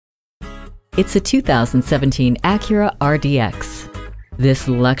It's a 2017 Acura RDX. This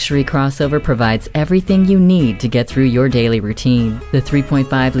luxury crossover provides everything you need to get through your daily routine. The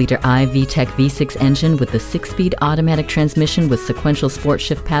 3.5-liter i-VTEC V6 engine with the 6-speed automatic transmission with sequential sport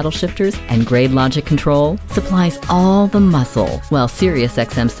shift paddle shifters and grade logic control supplies all the muscle, while Sirius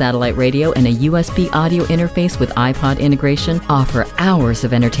XM satellite radio and a USB audio interface with iPod integration offer hours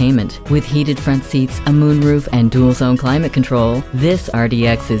of entertainment. With heated front seats, a moonroof, and dual-zone climate control, this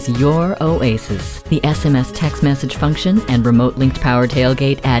RDX is your oasis. The SMS text message function and remote-linked power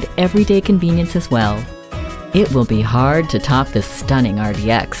tailgate add everyday convenience as well. It will be hard to top this stunning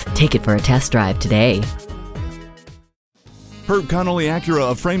RDX. Take it for a test drive today. Herb Connolly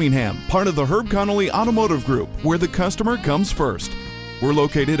Acura of Framingham, part of the Herb Connolly Automotive Group, where the customer comes first. We're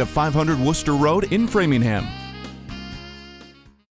located at 500 Worcester Road in Framingham.